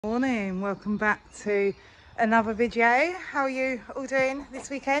Morning, welcome back to another video. How are you all doing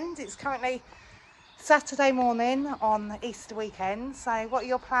this weekend? It's currently Saturday morning on Easter weekend. So what are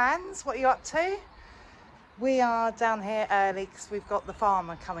your plans? What are you up to? We are down here early because we've got the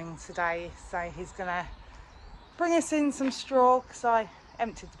farmer coming today. So he's gonna bring us in some straw because I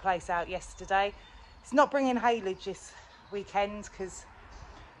emptied the place out yesterday. He's not bringing haylage this weekend because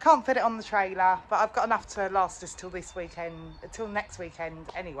can't fit it on the trailer, but I've got enough to last us till this weekend, till next weekend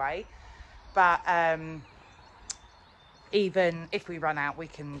anyway. But even if we run out, we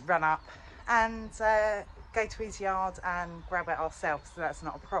can run up and go to his yard and grab it ourselves, so that's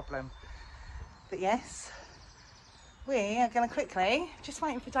not a problem. But yes, we are going to quickly, just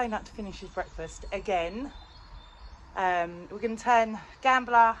waiting for Donut to finish his breakfast again. We're going to turn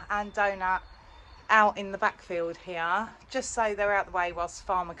Gambler and Donut out in the backfield here, just so they're out the way whilst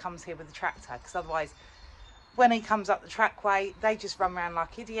Farmer comes here with the tractor, because otherwise when he comes up the trackway they just run around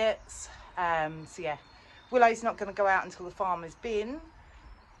like idiots. So yeah, Willow's not going to go out until the farmer's been,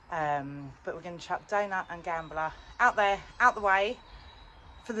 but we're going to chuck Donut and Gambler out there, out the way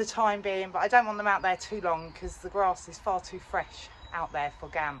for the time being, but I don't want them out there too long because the grass is far too fresh out there for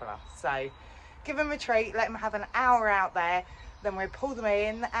Gambler. So give them a treat, let them have an hour out there, then we'll pull them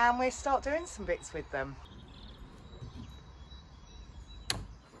in and we'll start doing some bits with them.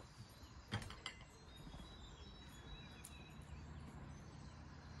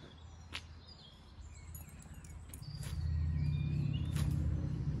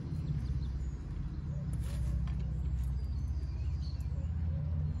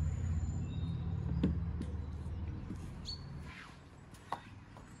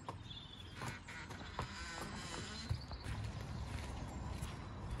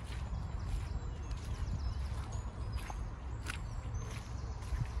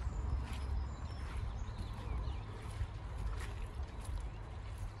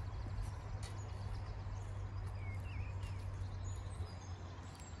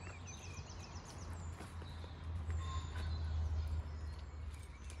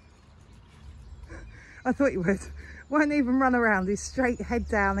 I thought you would. Won't even run around. He's straight head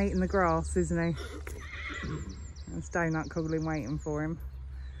down eating the grass, isn't he? There's Donut calling, waiting for him.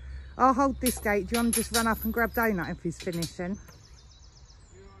 I'll hold this gate. Do you want to just run up and grab Donut if he's finishing?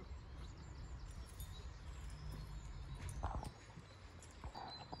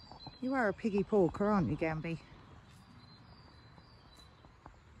 You are a piggy porker, aren't you, Gamby?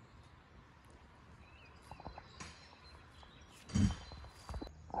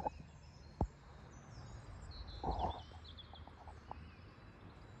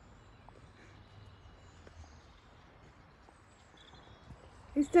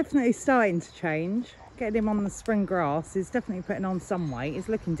 He's definitely starting to change. Getting him on the spring grass is definitely putting on some weight. He's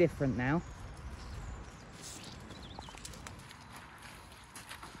looking different now.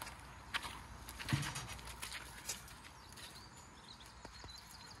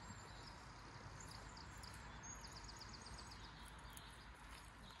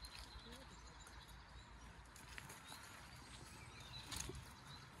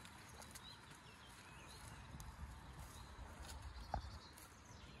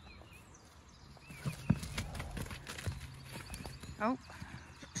 Oh.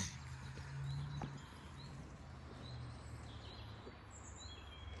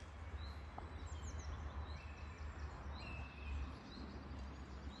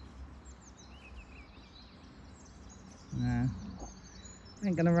 No. They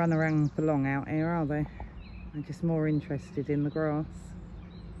ain't going to run around for long out here, are they? They're just more interested in the grass.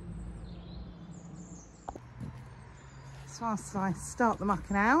 So whilst I start the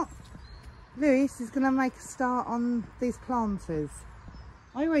mucking out, Lewis is going to make a start on these planters.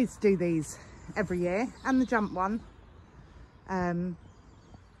 I always do these every year, and the jump one. I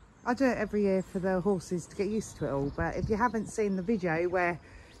do it every year for the horses to get used to it all, but if you haven't seen the video where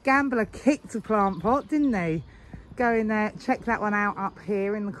Gambler kicked a plant pot, didn't he? Go in there, check that one out up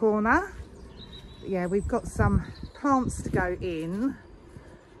here in the corner. But yeah, we've got some plants to go in,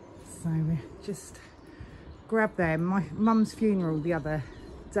 so we just grab them. My mum's funeral the other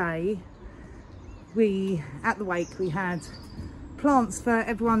day, at the wake we had plants for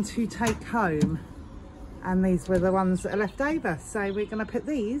everyone to take home, and these were the ones that are left over, so we're going to put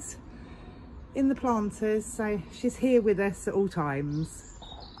these in the planters so she's here with us at all times.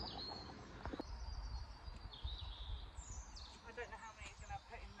 I don't know how many you're going to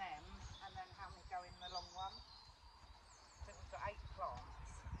put in them and then how many go in the long one. I think we've got 8 plants.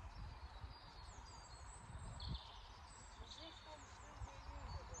 Is this one still being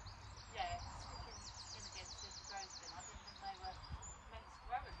usable? Yeah, sticking in against this grows bin. I didn't think they were meant to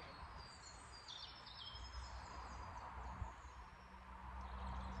grow again.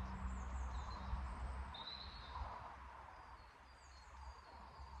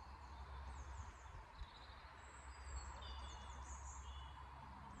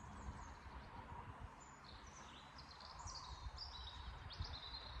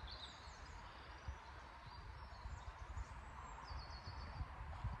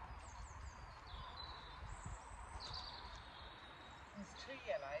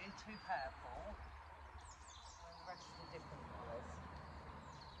 too purple, and the rest are different colours.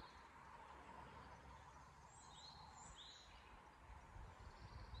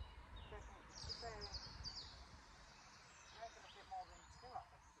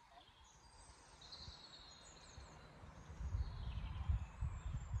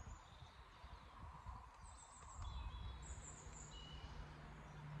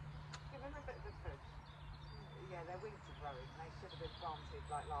 Give them a bit of a push. Yeah, their wings are growing. They should have been planted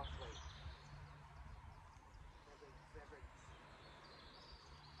like last week. Their roots.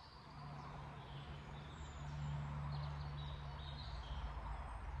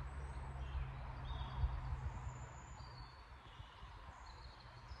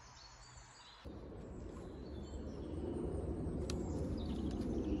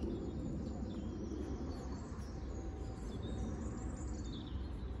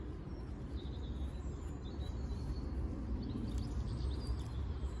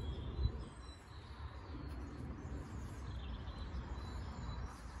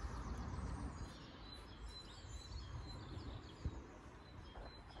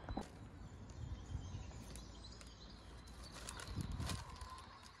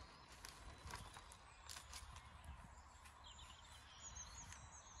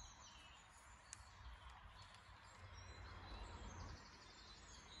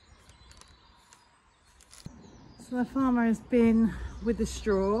 So the farmer has been with the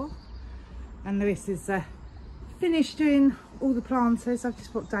straw, and Lewis is finished doing all the planters. I've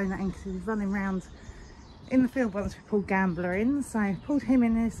just put Donut in because he was running around in the field once we pulled Gambler in, so I pulled him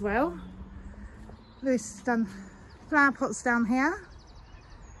in as well. Lewis has done flower pots down here,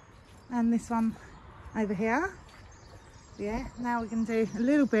 and this one over here. Yeah, now we're going to do a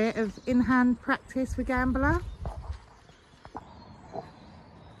little bit of in-hand practice with Gambler.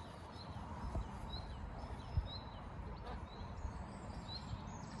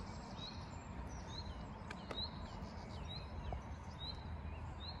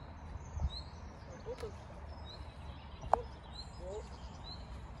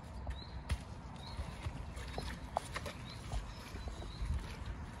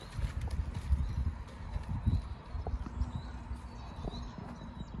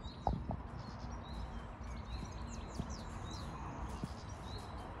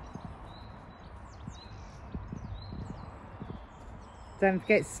 Don't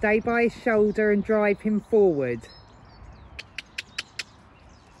forget, stay by his shoulder and drive him forward.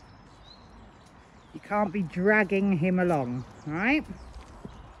 You can't be dragging him along, all right?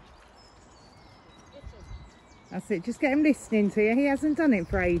 That's it, just get him listening to you. He hasn't done it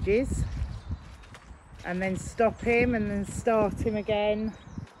for ages. And then stop him and then start him again.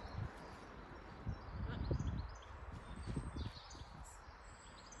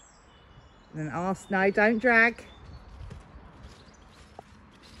 And then ask, no, don't drag.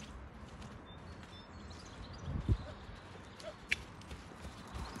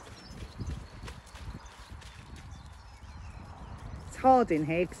 Hard in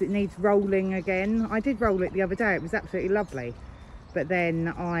here because it needs rolling again. I did roll it the other day, it was absolutely lovely, but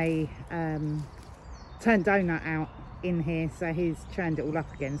then I turned Donut out in here, so he's churned it all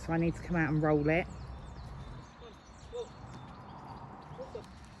up again, so I need to come out and roll it.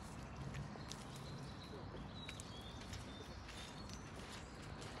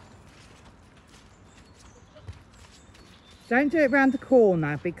 Don't do it round the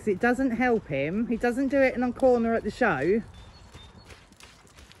corner because it doesn't help him. He doesn't do it in a corner at the show.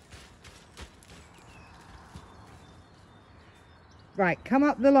 Right, come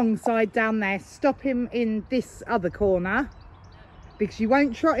up the long side down there, stop him in this other corner, because you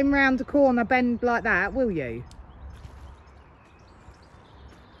won't trot him round the corner bend like that, will you?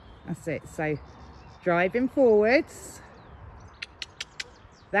 That's it, so drive him forwards.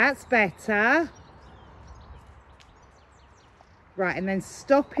 That's better. Right, and then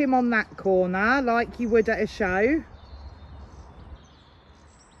stop him on that corner like you would at a show.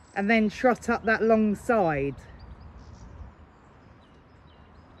 And then trot up that long side.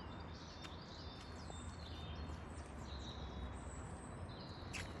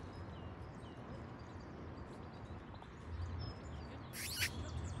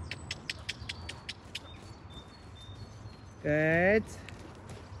 Good.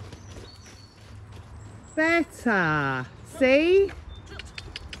 Better. See?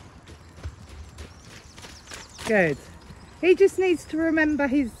 Good. He just needs to remember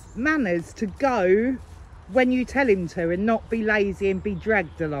his manners to go when you tell him to and not be lazy and be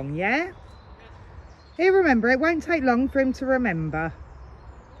dragged along, yeah? He'll remember. It won't take long for him to remember.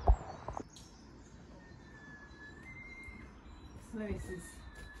 So this is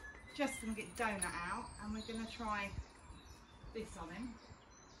just going to get Donut out and we're going to try this on him.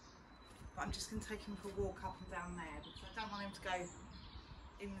 But I'm just going to take him for a walk up and down there because I don't want him to go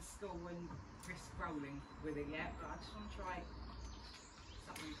in the school and risk rolling with it yet, but I just want to try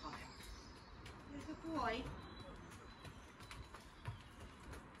something on him. You're a good boy.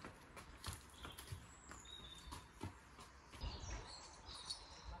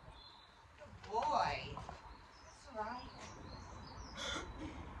 Good boy. That's all right.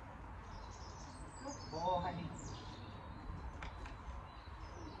 Good boy.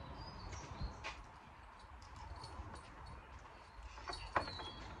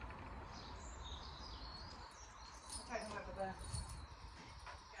 I don't know whether the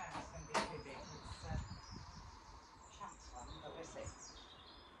gas is going to be too big. It's a chance one, but we'll see.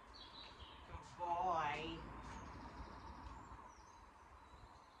 Good boy.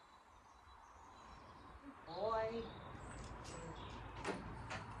 Good boy.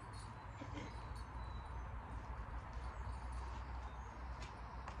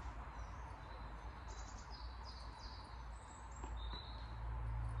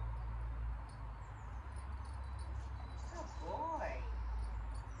 Good boy.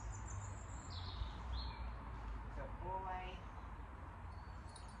 Good boy.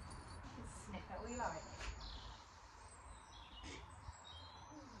 Sniff it all you like.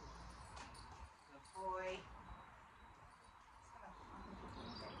 Good boy.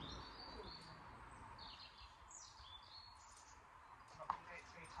 Not going to do it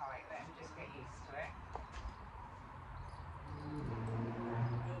too tight, let him just get used to it.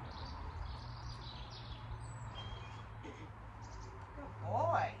 Good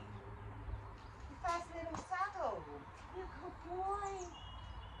boy. Your first little saddle. You're a good boy.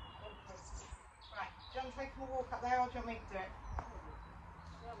 Right, do you want to take him a walk up there or do you want me to do it?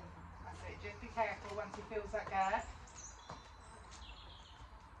 That's it, just be careful once he feels that girth.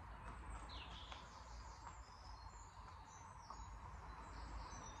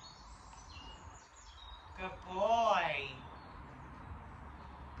 Good boy.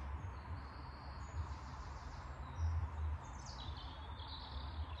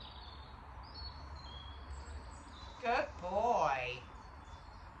 Good boy.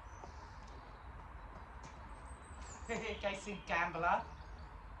 Casey Gambler.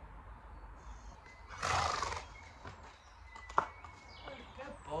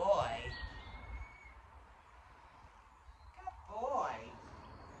 Good boy. Good boy.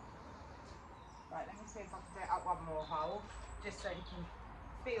 Right, let me see if I can do it up one more hole, just so he can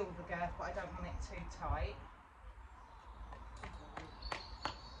feel the girth, but I don't want it too tight.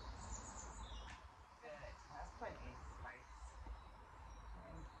 Good, that's plenty of space.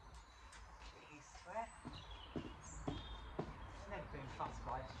 Get used to it. I've never been fussed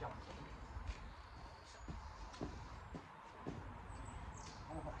by jumping.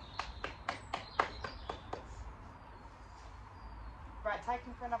 Right, take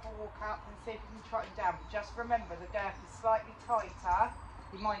him for another walk up and see if you can trot him down. But just remember, the girth is slightly tighter.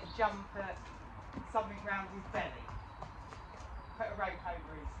 He might jump at something round his belly. Put a rope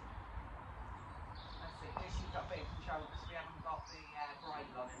over his. That's it. Just you've got a bit of control because we haven't got the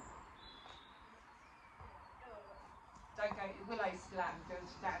bridle on him. Don't go. Willow's flat and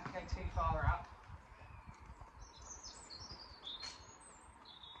don't go too far up.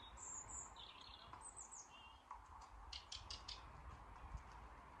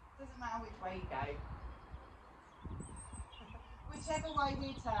 Doesn't matter which way you go. Whichever way we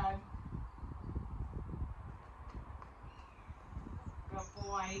turn. Good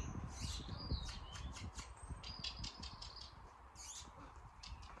boy.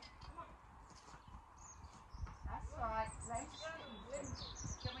 That's right. Let's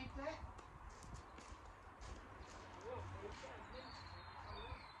do you want me to do it?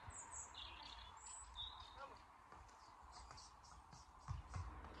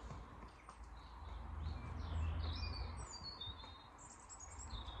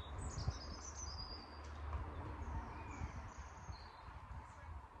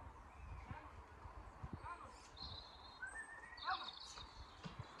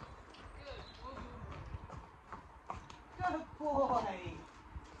 Good boy.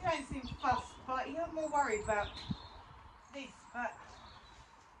 You don't seem fussed, but you're more worried about this, but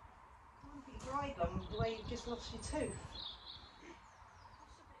I want to get your eye on the way you've just lost your tooth.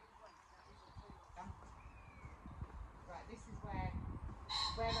 Right, this is where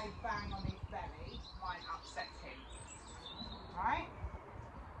they bang on his belly might upset him. Right?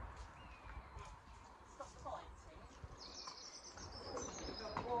 Stop the biting.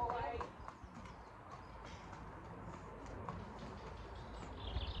 Good boy.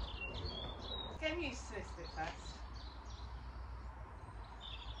 Get used to this bit first.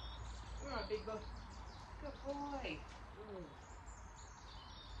 You're a big good boy.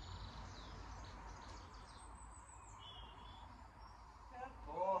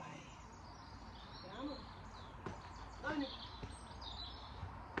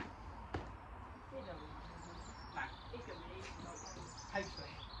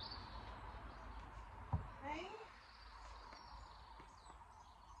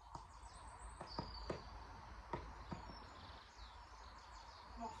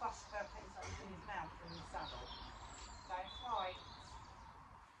 down from the saddle.